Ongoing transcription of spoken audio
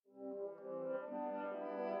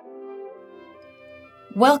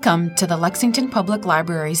Welcome to the Lexington Public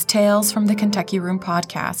Library's Tales from the Kentucky Room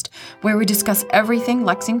podcast, where we discuss everything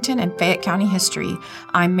Lexington and Fayette County history.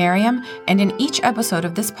 I'm Miriam, and in each episode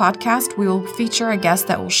of this podcast, we will feature a guest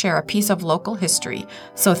that will share a piece of local history.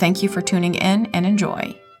 So thank you for tuning in and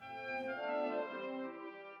enjoy.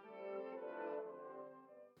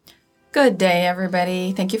 Good day,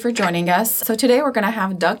 everybody. Thank you for joining us. So today we're going to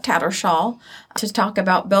have Doug Tattersall to talk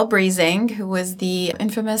about Belle Breezing, who was the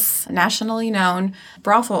infamous, nationally known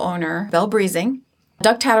brothel owner, Belle Breezing.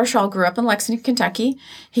 Doug Tattersall grew up in Lexington, Kentucky.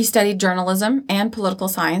 He studied journalism and political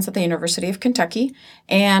science at the University of Kentucky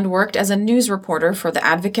and worked as a news reporter for the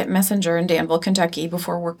Advocate Messenger in Danville, Kentucky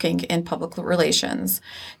before working in public relations.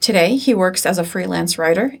 Today, he works as a freelance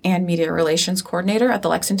writer and media relations coordinator at the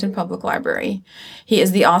Lexington Public Library. He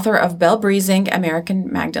is the author of Belle Breezing,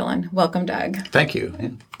 American Magdalene. Welcome, Doug. Thank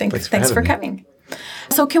you. Thanks for coming.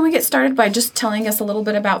 So can we get started by just telling us a little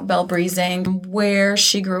bit about Belle Breezing, where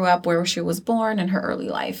she grew up, where she was born, and her early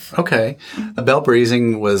life? Okay. Belle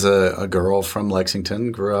Breezing was a girl from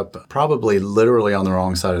Lexington, grew up probably literally on the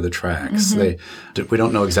wrong side of the tracks. Mm-hmm. We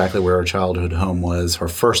don't know exactly where her childhood home was, her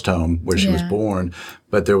first home where she was born,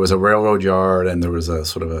 but there was a railroad yard and there was a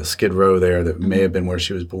sort of a skid row there that may have been where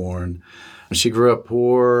she was born. She grew up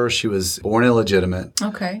poor. She was born illegitimate,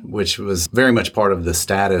 which was very much part of the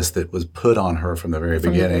status that was put on her from the very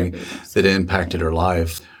beginning that impacted her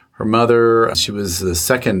life. Her mother, she was the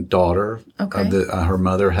second daughter. Her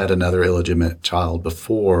mother had another illegitimate child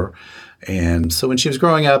before. And so when she was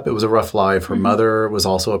growing up, it was a rough life. Her mother was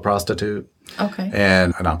also a prostitute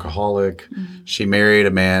and an alcoholic. Mm-hmm. She married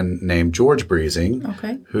a man named George Breezing,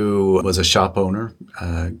 who was a shop owner,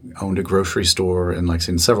 owned a grocery store in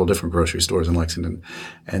Lexington, several different grocery stores in Lexington.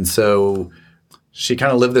 And so she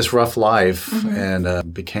kind of lived this rough life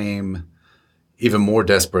and became even more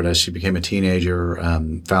desperate as she became a teenager,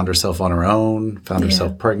 found herself on her own, found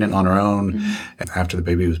herself pregnant on her own, and after the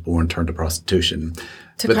baby was born, turned to prostitution.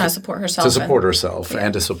 To kind of support herself. To support herself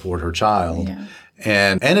and to support her child. Yeah.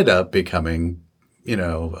 And ended up becoming,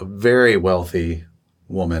 a very wealthy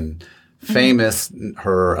woman, famous.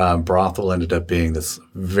 Her brothel ended up being this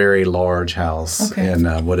very large house in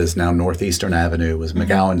what is now Northeastern Avenue, was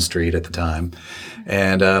McGowan Street at the time,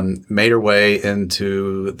 and made her way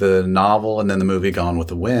into the novel and then the movie Gone with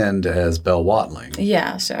the Wind as Belle Watling.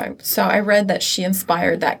 Yeah, so I read that she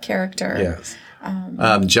inspired that character. Yes.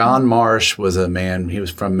 John Marsh was a man, he was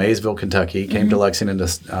from Maysville, Kentucky, came to Lexington to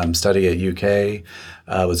study at UK,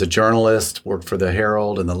 was a journalist, worked for the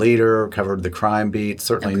Herald and the Leader, covered the crime beat,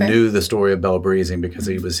 certainly knew the story of Belle Breezing because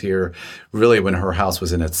he was here really when her house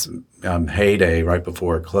was in its heyday, right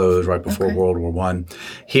before it closed, right before World War I.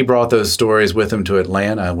 He brought those stories with him to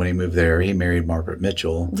Atlanta when he moved there. He married Margaret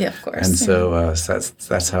Mitchell. Yeah, of course. And so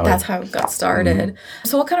that's how it got started. Mm-hmm.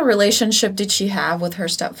 So what kind of relationship did she have with her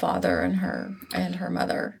stepfather and her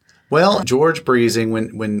mother? Well, George Breezing,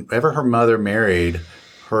 whenever her mother married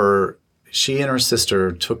her, she and her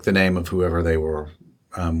sister took the name of whoever they were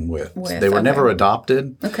with. They were never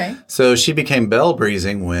adopted. Okay. So she became Belle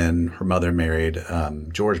Breezing when her mother married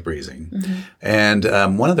George Breezing. Mm-hmm.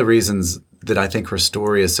 And one of the reasons that I think her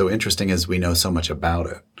story is so interesting is we know so much about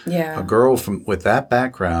it. Yeah. A girl with that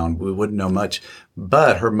background, we wouldn't know much.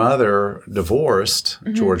 But her mother divorced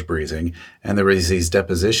George Breezing, and there was these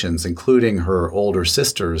depositions, including her older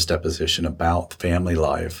sister's deposition about family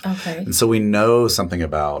life. Okay. And so we know something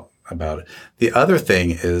about it. The other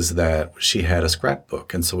thing is that she had a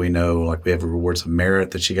scrapbook. And so we know, we have rewards of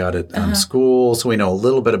merit that she got at school. So we know a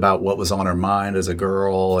little bit about what was on her mind as a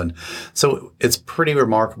girl. And so it's pretty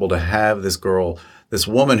remarkable to have this girl, this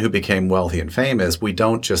woman who became wealthy and famous. We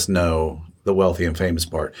don't just know the wealthy and famous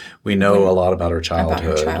part. We know a lot about her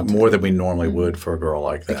childhood, more than we normally would for a girl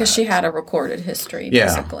like that. Because she had a recorded history,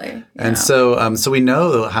 basically. Yeah. And so we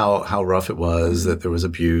know how rough it was, that there was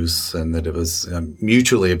abuse and that it was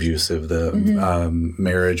mutually abusive, the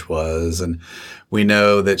marriage was. And we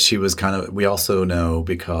know that she was we also know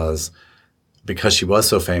because she was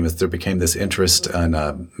so famous, there became this interest in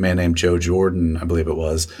a man named Joe Jordan, I believe it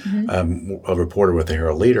was, a reporter with the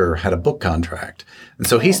Herald Leader, had a book contract. And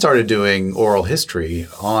so he started doing oral history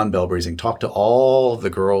on Belle Breezing, talked to all the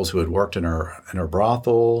girls who had worked in her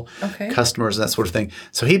brothel, customers and that sort of thing.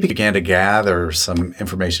 So he began to gather some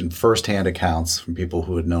information, firsthand accounts from people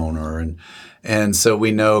who had known her. And so we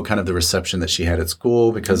know kind of the reception that she had at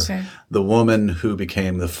school because the woman who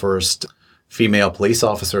became the first female police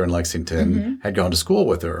officer in Lexington had gone to school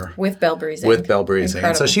with her. With Belle Breezing. Incredible.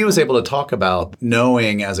 And so she was able to talk about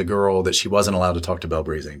knowing as a girl that she wasn't allowed to talk to Belle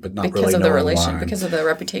Breezing, but not because really of knowing the relation, why. Because of the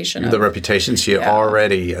reputation. She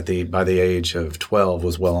already, by the age of 12,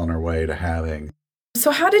 was well on her way to having. So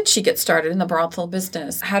how did she get started in the brothel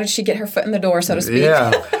business? How did she get her foot in the door, so to speak?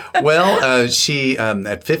 Yeah. Well, she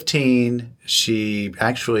at 15, she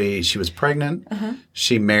was pregnant.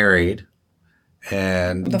 She married.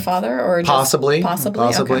 And the father, or possibly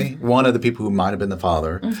okay. One of the people who might have been the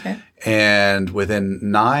father. Okay. And within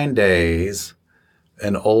 9 days,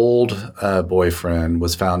 an old boyfriend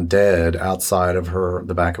was found dead outside of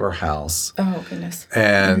the back of her house. Oh, goodness.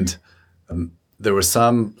 And there was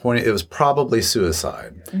some point, it was probably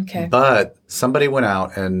suicide. Okay. But somebody went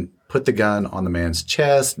out and put the gun on the man's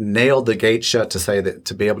chest, nailed the gate shut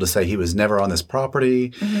to be able to say he was never on this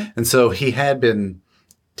property. And so he had been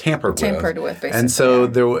tampered with, basically. And so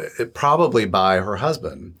probably by her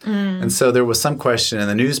husband. And so there was some question in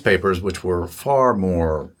the newspapers, which were far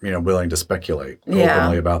more, willing to speculate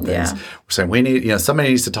openly about things. We're saying we need, somebody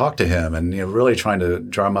needs to talk to him, and really trying to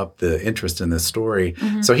drum up the interest in this story.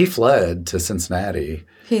 So he fled to Cincinnati.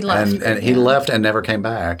 He left, and he left and never came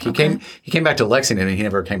back. He came back to Lexington, and he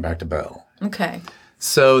never came back to Belle. Okay.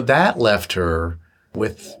 So that left her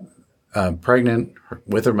with pregnant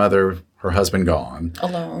with her mother. Her husband gone.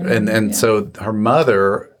 Alone. And so her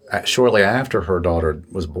mother, shortly after her daughter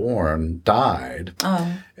was born, died.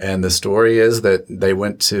 Oh. And the story is that they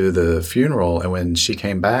went to the funeral, and when she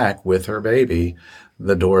came back with her baby,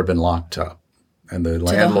 the door had been locked up. And the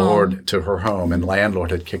landlord, to her home, and the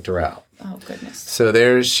landlord had kicked her out. Oh, goodness. So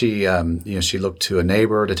there she looked to a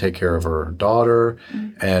neighbor to take care of her daughter,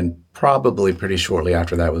 and probably pretty shortly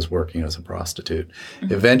after that was working as a prostitute.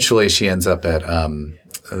 Eventually she ends up at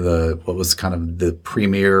what was kind of the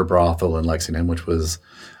premier brothel in Lexington, which was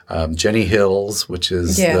Jenny Hill's, which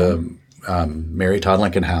is the Mary Todd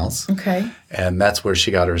Lincoln house. Okay. And that's where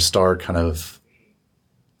she got her start, kind of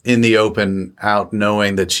in the open, out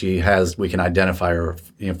knowing that we can identify her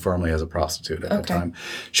firmly as a prostitute at that time.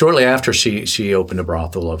 Shortly after, she opened a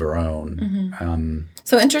brothel of her own.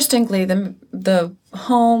 So interestingly, the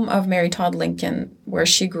home of Mary Todd Lincoln, where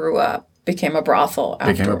she grew up, became a brothel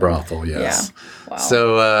after. Became a brothel, yes. Yeah.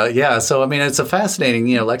 Wow. So I mean, it's a fascinating,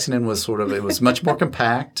 Lexington was it was much more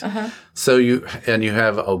compact. So you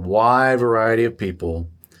have a wide variety of people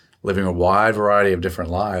living a wide variety of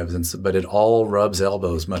different lives, but it all rubs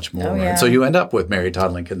elbows much more. And so you end up with Mary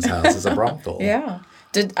Todd Lincoln's house as a brothel. Yeah.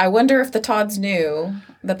 I wonder if the Todds knew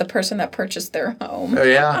that the person that purchased their home.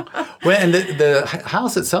 Yeah. Well, and the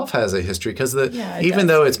house itself has a history, because even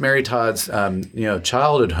though it's Mary Todd's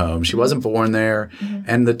childhood home, she wasn't born there,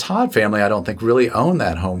 and the Todd family, I don't think, really owned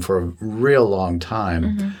that home for a real long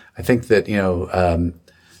time. I think that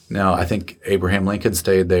I think Abraham Lincoln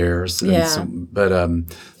stayed there. It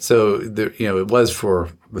was for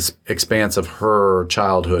the expanse of her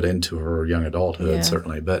childhood into her young adulthood,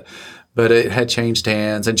 certainly. But it had changed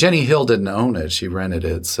hands, and Jenny Hill didn't own it; she rented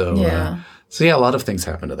it. So a lot of things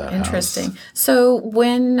happened to that house. Interesting. So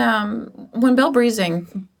when Belle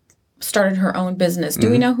Breezing started her own business,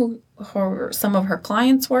 do we know who some of her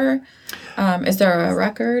clients were? Is there a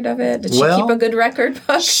record of it? Did she keep a good record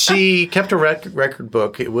book? She kept a record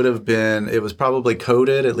book. It was probably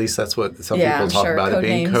coded. At least that's what some people talk about, it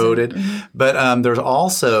being coded. But there's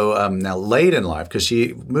also, now late in life, because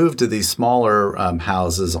she moved to these smaller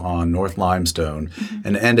houses on North Limestone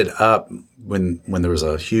and ended up, when there was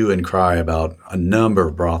a hue and cry about a number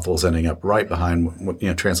of brothels ending up right behind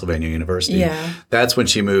Transylvania University, that's when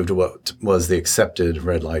she moved to what was the accepted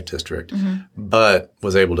red light district, but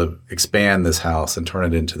was able to expand this house and turn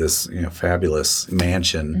it into this fabulous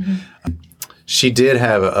mansion. She did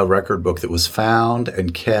have a record book that was found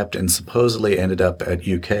and kept and supposedly ended up at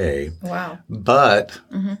UK. Wow. But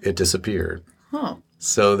it disappeared. Huh.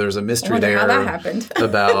 So there's a mystery there how that happened.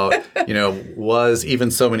 about, was even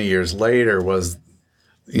so many years later, was,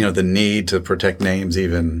 the need to protect names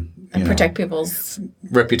even, protect people's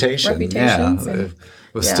reputations. It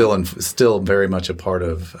was still very much a part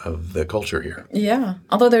of the culture here. Yeah.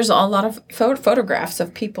 Although there's a lot of photographs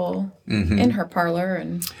of people in her parlor.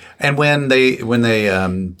 And when they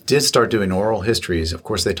did start doing oral histories, of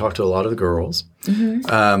course, they talked to a lot of the girls.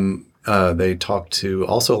 They talk to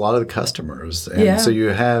also a lot of the customers. And so you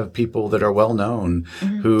have people that are well known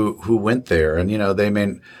who went there.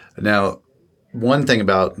 And, now one thing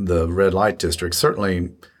about the red light district, certainly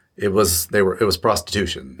it was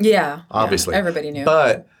prostitution. Yeah. Obviously. Yeah, everybody knew.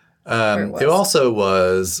 But it also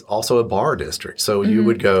was a bar district. So you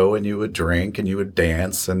would go and you would drink and you would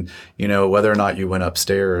dance, and, whether or not you went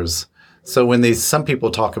upstairs. So when some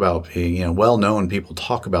people talk about being, well-known people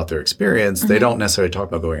talk about their experience, they don't necessarily talk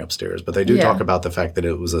about going upstairs, but they do talk about the fact that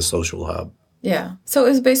it was a social hub. Yeah. So it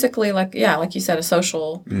was basically like you said, a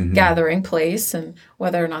social gathering place, and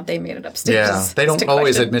whether or not they made it upstairs. Yeah. They don't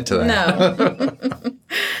always admit to that. No.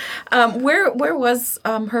 Where was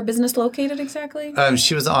her business located exactly?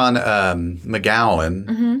 She was on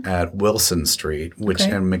McGowan at Wilson Street, and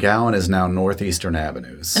McGowan is now Northeastern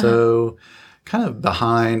Avenue. So kind of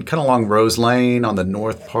along Rose Lane on the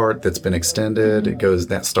north part that's been extended.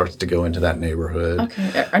 That starts to go into that neighborhood.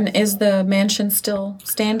 Okay. And is the mansion still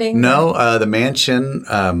standing? No, the mansion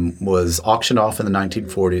was auctioned off in the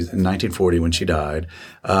 1940s. In 1940, when she died,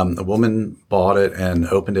 a woman bought it and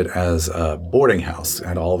opened it as a boarding house. It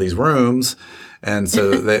had all these rooms, and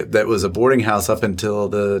so that was a boarding house up until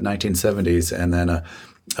the 1970s, and then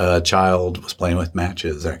a child was playing with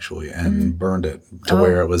matches, actually, and burned it to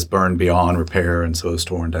where it was burned beyond repair, and so it was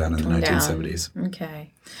torn down in the 1970s.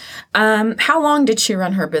 Okay. How long did she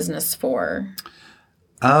run her business for?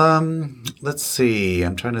 Let's see.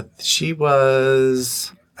 She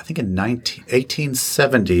was, I think, in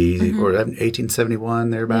 1870 or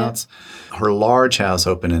 1871, thereabouts. Yeah. Her large house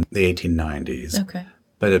opened in the 1890s. Okay.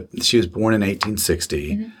 But she was born in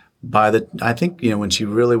 1860. I think, when she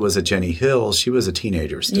really was at Jenny Hill, she was a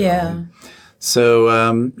teenager still. Yeah. So,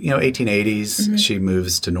 1880s, she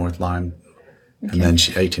moves to North Lime. Okay. And then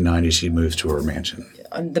 1890s, she moves to her mansion.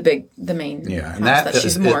 The main house that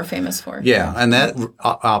she's more famous for. Yeah, and that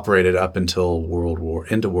operated up until World War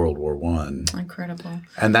I. Incredible.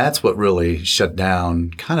 And that's what really shut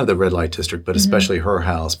down kind of the red light district, but especially her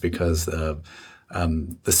house, because the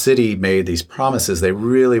city made these promises. They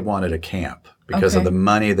really wanted a camp because of the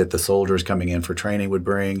money that the soldiers coming in for training would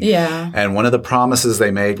bring. Yeah. And one of the promises they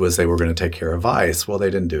made was they were going to take care of ICE. Well, they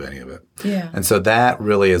didn't do any of it. Yeah. And so that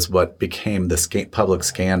really is what became the public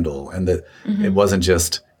scandal. And that it wasn't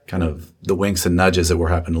just kind of the winks and nudges that were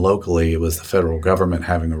happening locally. It was the federal government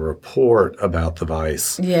having a report about the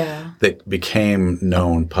vice that became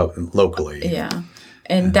known locally. Yeah.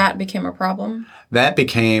 And that became a problem? That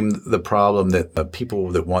became the problem that people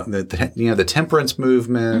that want the temperance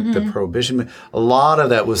movement, the prohibition, a lot of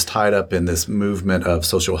that was tied up in this movement of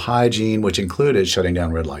social hygiene, which included shutting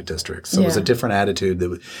down red light districts. So it was a different attitude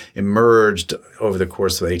that emerged over the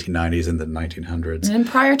course of the 1890s and the 1900s. And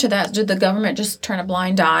prior to that, did the government just turn a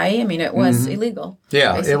blind eye? I mean, it was illegal.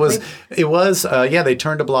 Yeah, basically. it was. They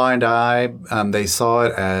turned a blind eye. They saw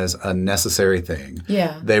it as a necessary thing.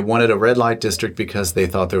 Yeah. They wanted a red light district because they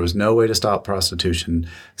thought there was no way to stop prostitution.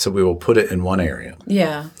 So we will put it in one area.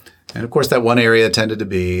 Yeah. And, of course, that one area tended to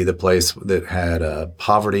be the place that had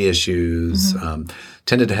poverty issues,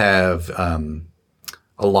 tended to have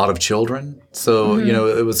a lot of children. So,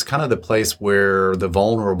 it was kind of the place where the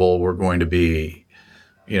vulnerable were going to be,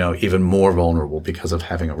 even more vulnerable because of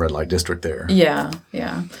having a red light district there. Yeah,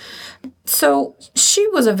 yeah. So she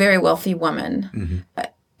was a very wealthy woman.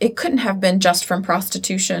 It couldn't have been just from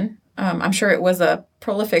prostitution. I'm sure it was a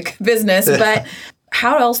prolific business, but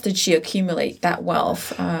how else did she accumulate that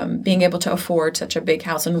wealth, being able to afford such a big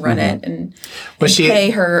house and run it and pay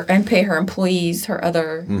her employees, her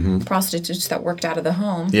other prostitutes that worked out of the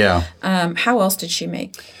home? Yeah. How else did she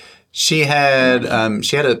make? She had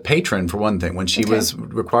a patron, for one thing. When she was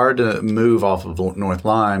required to move off of North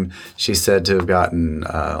Lime, she said to have gotten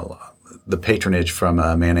the patronage from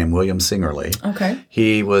a man named William Singerly. Okay.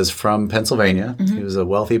 He was from Pennsylvania. He was a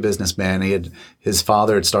wealthy businessman. His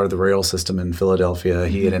father had started the rail system in Philadelphia.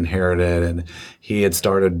 He had inherited, and he had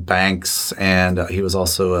started banks, and he was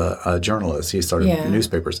also a journalist. He started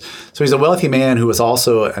newspapers. So he's a wealthy man who was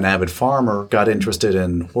also an avid farmer, got interested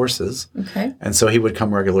in horses. Okay. And so he would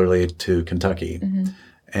come regularly to Kentucky.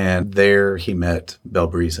 And there he met Belle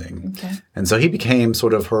Breezing. Okay. And so he became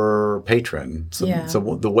sort of her patron. So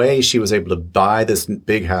the way she was able to buy this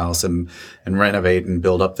big house and renovate and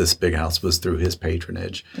build up this big house was through his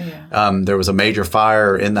patronage. Yeah. There was a major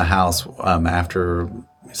fire in the house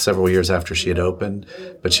several years after she had opened,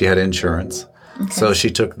 but she had insurance. Okay. So she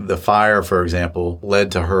took the fire, for example, led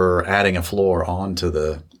to her adding a floor onto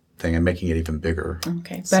the thing and making it even bigger.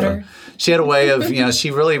 Okay, better. So she had a way of,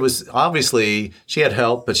 she really was, obviously, she had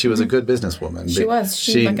help, but she was a good businesswoman. She was.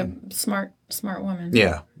 She was like a smart woman.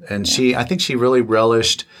 Yeah. And I think she really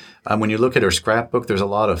relished, when you look at her scrapbook, there's a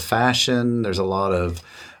lot of fashion. There's a lot of,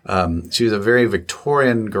 she was a very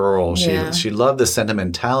Victorian girl. She loved the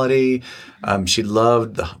sentimentality. She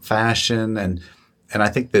loved the fashion. And I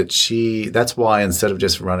think that that's why instead of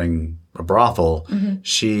just running a brothel,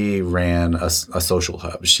 she ran a social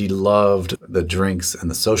hub. She loved the drinks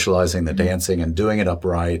and the socializing, the dancing, and doing it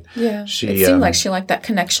upright. Yeah, it seemed like she liked that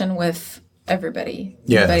connection with everybody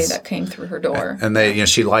that came through her door. And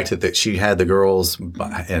she liked it that she had the girls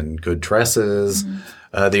in good dresses.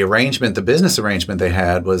 The business arrangement they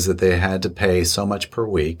had was that they had to pay so much per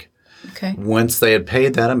week. Okay. Once they had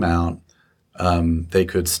paid that amount, they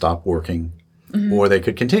could stop working. or they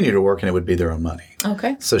could continue to work and it would be their own money.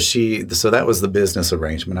 Okay. So that was the business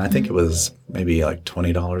arrangement. I think it was maybe like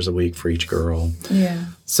 $20 a week for each girl. Yeah.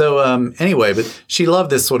 So anyway, but she loved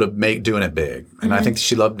this sort of doing it big. And I think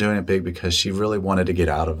she loved doing it big because she really wanted to get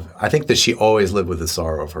out of it. I think that she always lived with the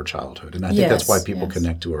sorrow of her childhood. And I think that's why people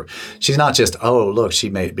connect to her. She's not just, oh, look, she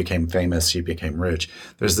became famous, she became rich.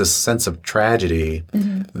 There's this sense of tragedy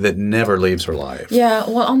that never leaves her life. Yeah.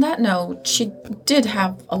 Well, on that note, she did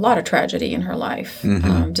have a lot of tragedy in her life,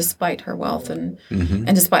 despite her wealth and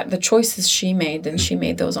despite the choices she made, and she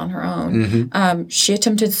made those on her own. She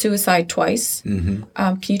attempted suicide twice.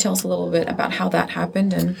 Can you tell us a little bit about how that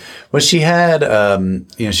happened? And well, she had,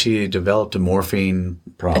 she developed a morphine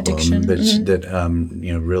problem addiction.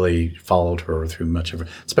 that really followed her through much of her,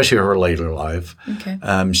 especially her later life. Okay.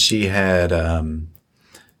 She had,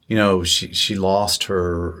 she lost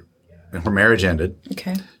her marriage ended.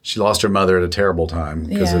 Okay. She lost her mother at a terrible time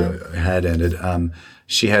because it had ended.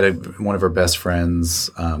 She had one of her best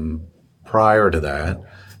friends prior to that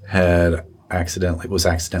was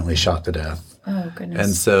accidentally shot to death. Oh goodness!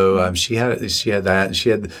 And so she had that. She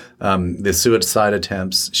had the suicide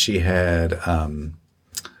attempts. She had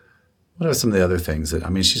what are some of the other things that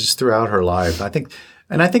she just throughout her life. I think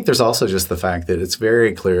there's also just the fact that it's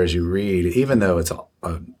very clear as you read, even though it's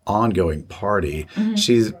an ongoing party,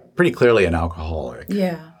 she's pretty clearly an alcoholic.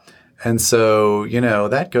 Yeah. And so,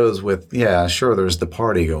 that goes with, sure, there's the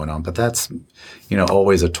party going on, but that's,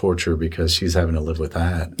 always a torture because she's having to live with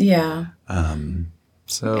that. Yeah.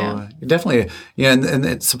 Definitely, and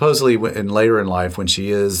it supposedly later in life when she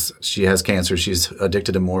has cancer, she's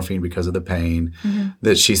addicted to morphine because of the pain,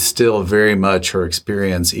 that she's still very much her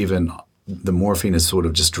experience, even the morphine is sort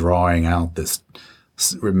of just drawing out this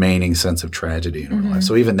remaining sense of tragedy in her life.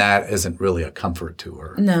 So even that isn't really a comfort to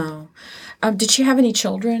her. No. Did she have any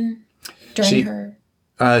children during her?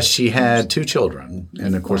 She had 2 children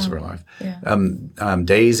in the course of her life. Yeah.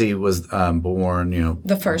 Daisy was born,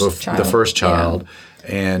 the first child.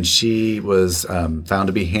 And she was found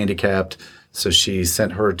to be handicapped. So she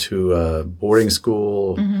sent her to a boarding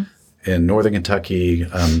school in northern Kentucky.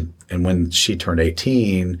 And when she turned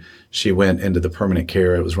 18, she went into the permanent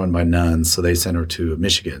care. It was run by nuns, so they sent her to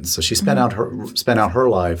Michigan. So she spent out her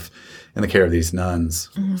life in the care of these nuns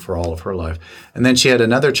for all of her life. And then she had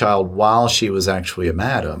another child while she was actually a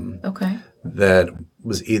madam. Okay. That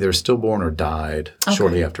was either stillborn or died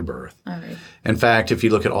shortly after birth. All right. In fact, if you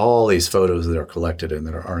look at all these photos that are collected and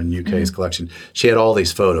that are in UK's collection, she had all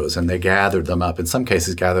these photos and they gathered them up. In some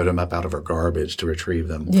cases, gathered them up out of her garbage to retrieve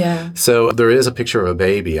them. Yeah. So there is a picture of a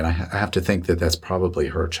baby, and I have to think that that's probably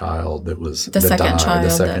her child that was the second child. The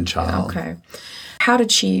second child. Okay. How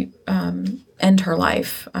did she end her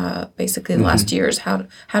life? Basically, the last years. How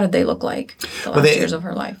did they look like? The last years of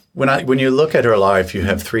her life. When you look at her life, you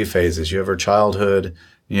have 3 phases. You have her childhood.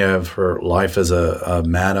 You have her life as a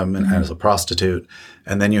madam and as a prostitute,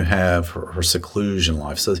 and then you have her seclusion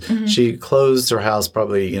life. So she closed her house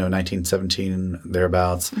probably 1917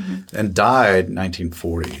 thereabouts, and died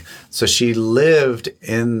 1940. So she lived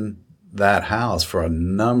in that house for a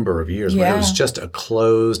number of years. Yeah. But it was just a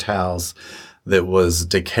closed house that was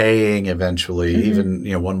decaying eventually. Even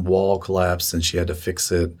one wall collapsed and she had to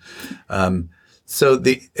fix it. We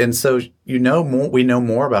know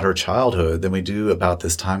more about her childhood than we do about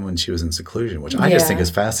this time when she was in seclusion, which I just think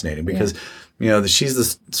is fascinating because she's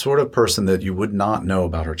the sort of person that you would not know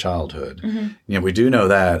about her childhood. We do know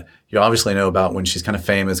that. You obviously know about when she's kind of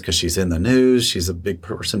famous because she's in the news. She's a big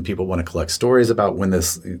person. People want to collect stories about when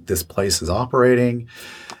this place is operating.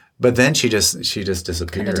 But then she just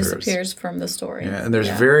disappears. Kind of disappears from the story. Yeah, and there's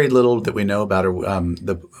very little that we know about her.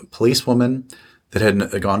 The policewoman that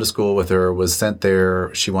had gone to school with her was sent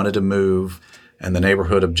there. She wanted to move, and the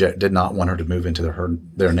neighborhood did not want her to move into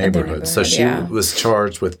their neighborhood. So she was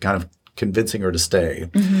charged with kind of convincing her to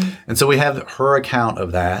stay. And so we have her account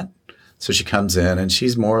of that. So she comes in, and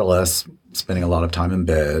she's more or less spending a lot of time in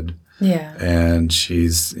bed. Yeah. And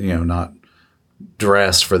she's, not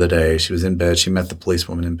dressed for the day. She was in bed. She met the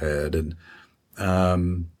policewoman in bed.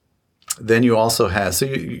 And then you also have, so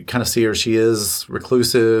you kind of see her, she is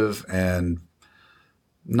reclusive and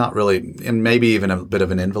not really, and maybe even a bit of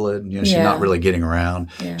an invalid. She's not really getting around.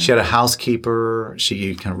 Yeah. She had a housekeeper.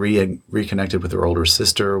 She kind of reconnected with her older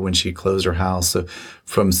sister when she closed her house. So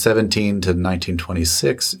from 17 to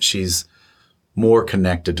 1926, she's more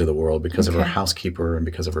connected to the world because of her housekeeper and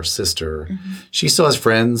because of her sister. She still has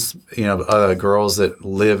friends, girls that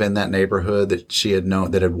live in that neighborhood that she had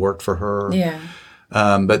known, that had worked for her. Yeah.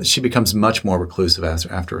 But she becomes much more reclusive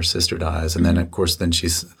after her sister dies. And then, of course,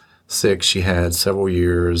 she's sick. She had several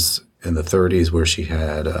years in the 30s where she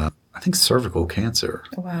had, I think, cervical cancer.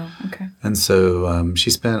 Wow. Okay. And so she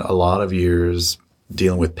spent a lot of years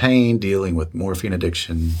dealing with pain, dealing with morphine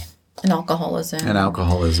addiction. And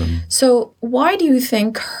alcoholism. So why do you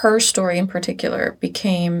think her story in particular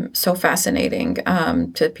became so fascinating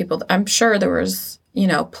to people? I'm sure there was,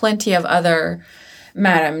 plenty of other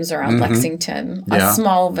madams around Lexington. As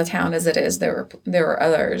small of a town as it is, there were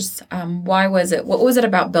others. Why was it? What was it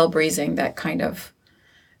about Belle Breezing that kind of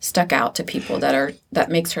stuck out to people that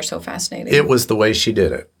makes her so fascinating? It was the way she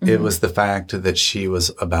did it. It was the fact that she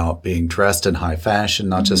was about being dressed in high fashion,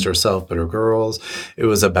 not just herself, but her girls. It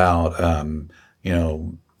was about,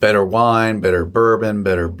 better wine, better bourbon,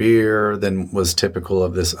 better beer than was typical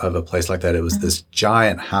of a place like that. It was this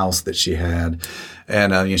giant house that she had.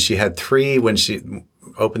 And she had three, when she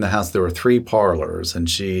opened the house, there were 3 parlors. And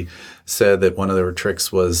she said that one of her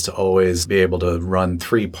tricks was to always be able to run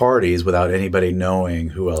 3 parties without anybody knowing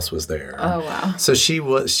who else was there. Oh, wow. So she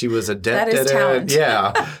was adept at it.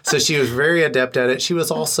 Yeah. So she was very adept at it. She was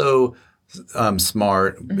also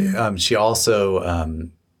smart. She also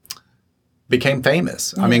became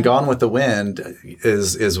famous. Yeah. I mean, Gone with the Wind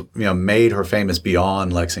is made her famous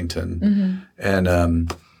beyond Lexington. And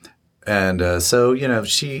so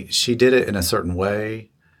she did it in a certain way.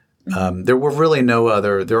 There were really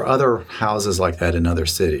there are other houses like that in other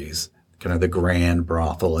cities, kind of the grand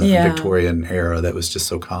brothel in the Victorian era that was just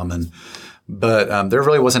so common. But there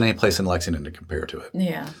really wasn't any place in Lexington to compare to it.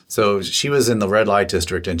 Yeah. So she was in the red light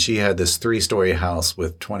district, and she had this 3-story house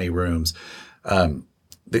with 20 rooms.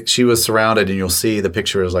 She was surrounded, and you'll see the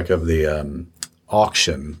pictures of the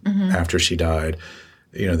auction after she died.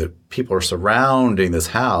 The people are surrounding this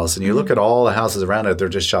house, and you look at all the houses around it; they're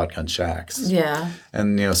just shotgun shacks. Yeah.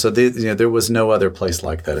 And so there was no other place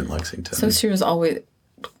like that in Lexington. So she was always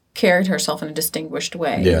carried herself in a distinguished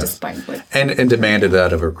way, despite what and demanded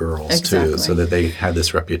that of her girls too, so that they had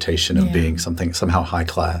this reputation of being somehow high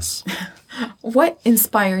class. What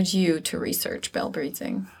inspired you to research Belle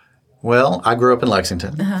Breezing? Well, I grew up in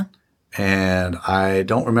Lexington, and I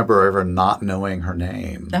don't remember ever not knowing her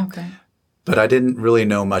name. Okay. But I didn't really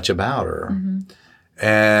know much about her.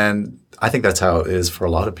 And I think that's how it is for a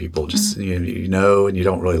lot of people. Just, you know, and you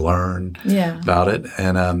don't really learn about it.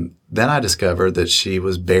 And then I discovered that she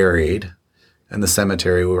was buried in the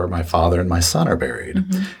cemetery where my father and my son are buried.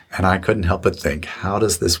 And I couldn't help but think, how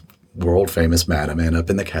does this world-famous madam end up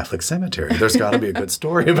in the Catholic cemetery? There's got to be a good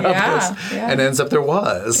story about this. Yeah. And ends up there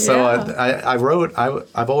was. So I wrote,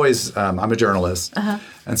 I've always, I'm a journalist.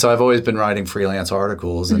 And so I've always been writing freelance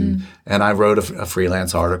articles. And I wrote a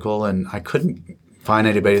freelance article, and I couldn't find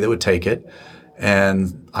anybody that would take it.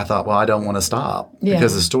 And I thought, well, I don't want to stop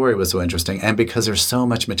because the story was so interesting and because there's so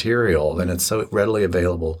much material and it's so readily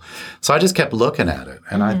available. So I just kept looking at it.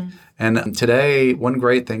 And today, one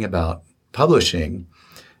great thing about publishing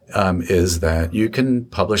is that you can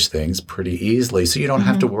publish things pretty easily. So you don't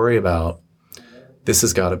have to worry about, this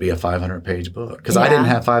has got to be a 500-page book. Because I didn't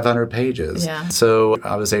have 500 pages. So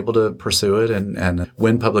I was able to pursue it, and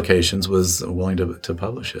Win Publications was willing to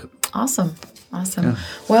publish it. Awesome. Yeah.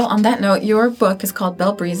 Well, on that note, your book is called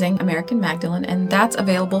Belle Breezing, American Magdalene, and that's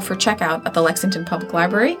available for checkout at the Lexington Public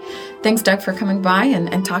Library. Thanks, Doug, for coming by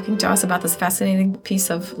and talking to us about this fascinating piece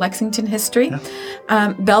of Lexington history.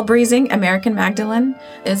 Belle Breezing, American Magdalene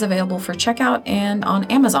is available for checkout and on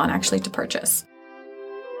Amazon, actually, to purchase.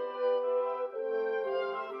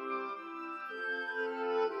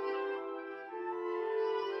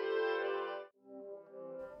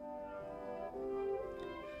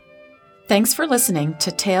 Thanks for listening to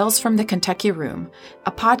Tales from the Kentucky Room,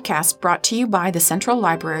 a podcast brought to you by the Central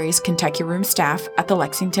Library's Kentucky Room staff at the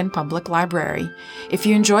Lexington Public Library. If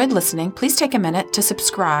you enjoyed listening, please take a minute to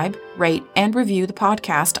subscribe, rate, and review the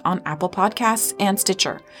podcast on Apple Podcasts and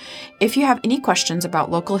Stitcher. If you have any questions about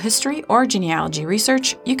local history or genealogy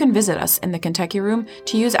research, you can visit us in the Kentucky Room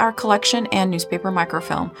to use our collection and newspaper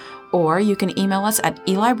microfilm. Or you can email us at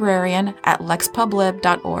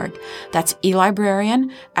elibrarian@lexpublib.org. That's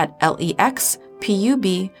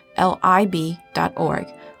elibrarian@lexpublib.org.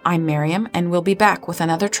 I'm Miriam, and we'll be back with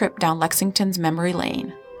another trip down Lexington's memory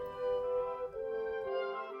lane.